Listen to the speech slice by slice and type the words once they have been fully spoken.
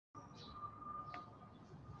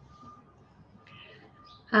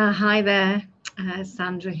Hi there,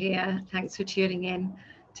 Sandra here. Thanks for tuning in.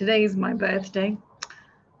 Today is my birthday.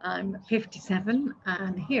 I'm 57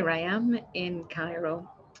 and here I am in Cairo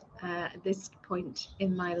at this point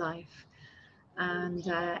in my life. And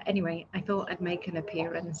anyway, I thought I'd make an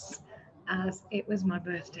appearance as it was my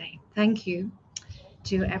birthday. Thank you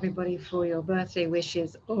to everybody for your birthday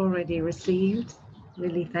wishes already received.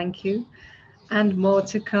 Really, thank you. And more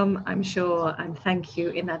to come, I'm sure. And thank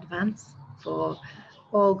you in advance for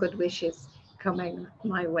all good wishes coming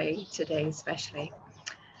my way today, especially.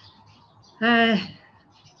 Uh,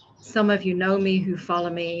 some of you know me who follow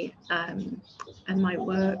me and my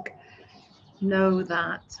work know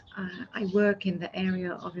that I work in the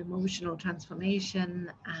area of emotional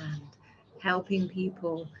transformation and helping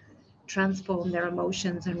people transform their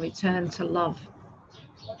emotions and return to love.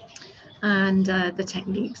 And the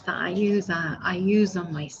techniques that I use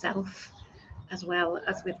on myself as well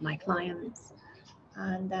as with my clients.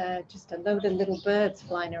 And just a load of little birds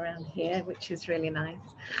flying around here, which is really nice.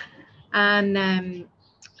 And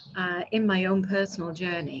in my own personal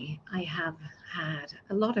journey, I have had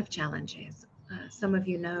a lot of challenges. Some of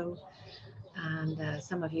you know, and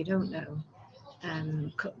some of you don't know.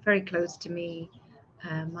 Very close to me,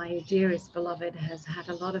 my dearest beloved has had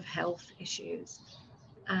a lot of health issues,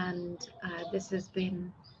 and this has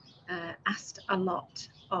been asked a lot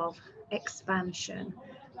of expansion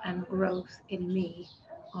and growth in me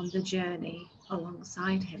on the journey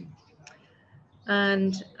alongside him.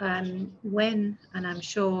 And and I'm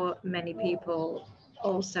sure many people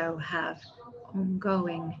also have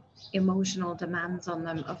ongoing emotional demands on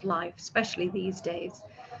them of life, especially these days.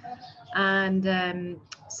 And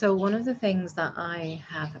so, one of the things that I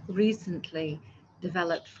have recently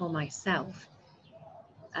developed for myself,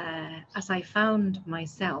 as I found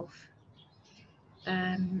myself,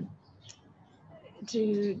 um,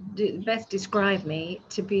 to best describe me,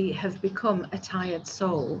 to be have become a tired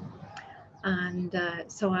soul. And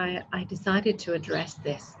so I decided to address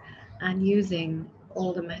this, and using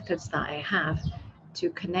all the methods that I have to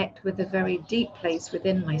connect with a very deep place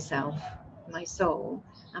within myself, my soul,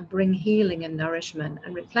 and bring healing and nourishment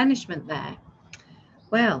and replenishment there.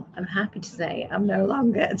 Well, I'm happy to say I'm no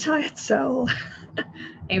longer a tired soul.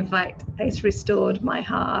 In fact, it's restored my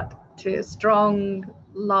heart to a strong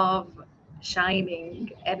love,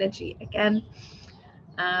 shining energy again,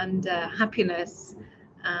 and happiness,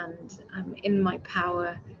 and I'm in my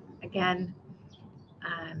power again.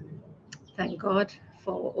 Um, thank God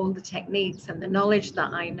for all the techniques and the knowledge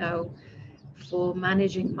that I know for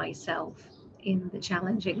managing myself in the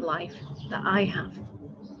challenging life that I have.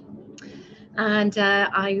 And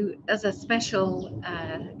as a special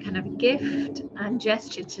kind of gift and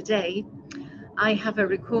gesture today, I have a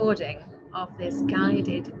recording of this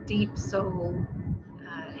guided deep soul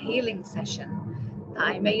healing session that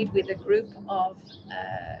I made with a group of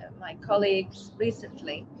my colleagues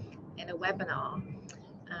recently in a webinar,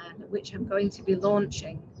 and which I'm going to be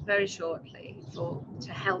launching very shortly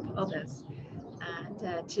to help others.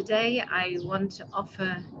 And today I want to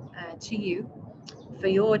offer to you, for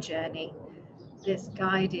your journey, this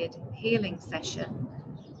guided healing session,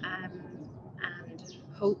 um, and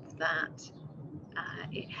hope that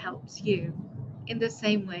it helps you in the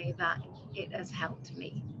same way that it has helped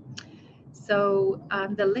me. So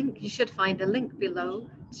the link, you should find a link below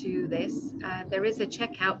to this. There is a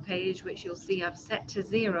checkout page which you'll see I've set to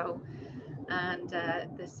 0, and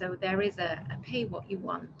so there is a pay what you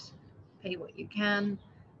want, pay what you can,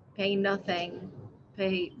 pay nothing,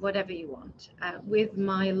 pay whatever you want, with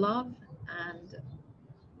my love and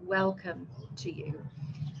welcome to you.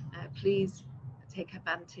 Please take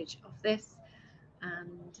advantage of this,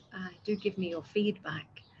 and do give me your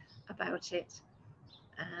feedback about it.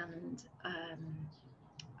 And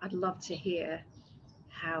I'd love to hear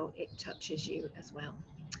how it touches you as well.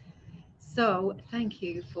 So thank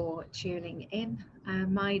you for tuning in.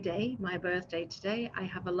 My birthday today. I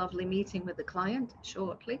have a lovely meeting with the client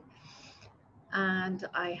shortly, and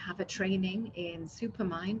I have a training in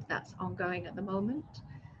Supermind that's ongoing at the moment.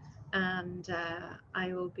 And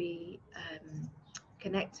I will be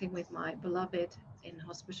connecting with my beloved in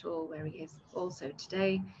hospital, where he is also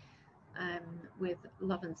today, with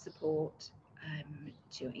love and support,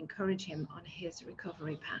 to encourage him on his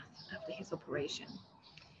recovery path after his operation.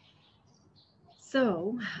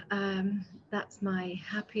 So that's my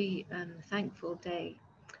happy and thankful day.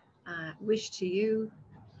 Wish to you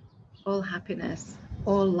all happiness,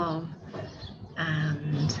 all love,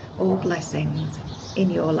 and all blessings in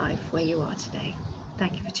your life where you are today.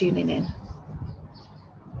 Thank you for tuning in.